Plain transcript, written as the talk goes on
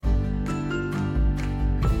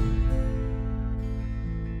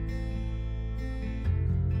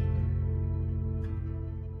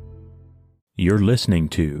You're listening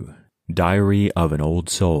to Diary of an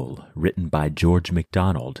Old Soul, written by George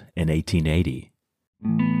MacDonald in 1880.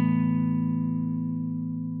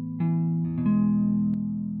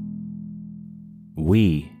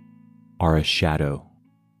 We are a shadow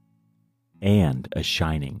and a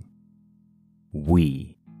shining.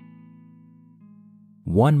 We.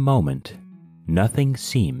 One moment, nothing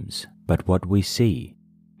seems but what we see,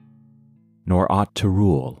 nor ought to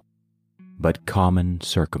rule, but common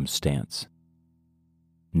circumstance.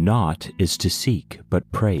 Naught is to seek but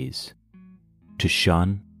praise, to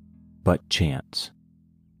shun but chance.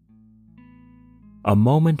 A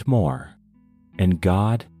moment more, and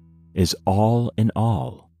God is all in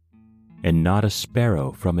all, and not a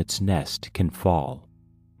sparrow from its nest can fall,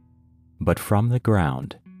 but from the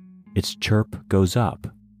ground its chirp goes up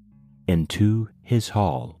into his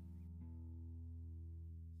hall.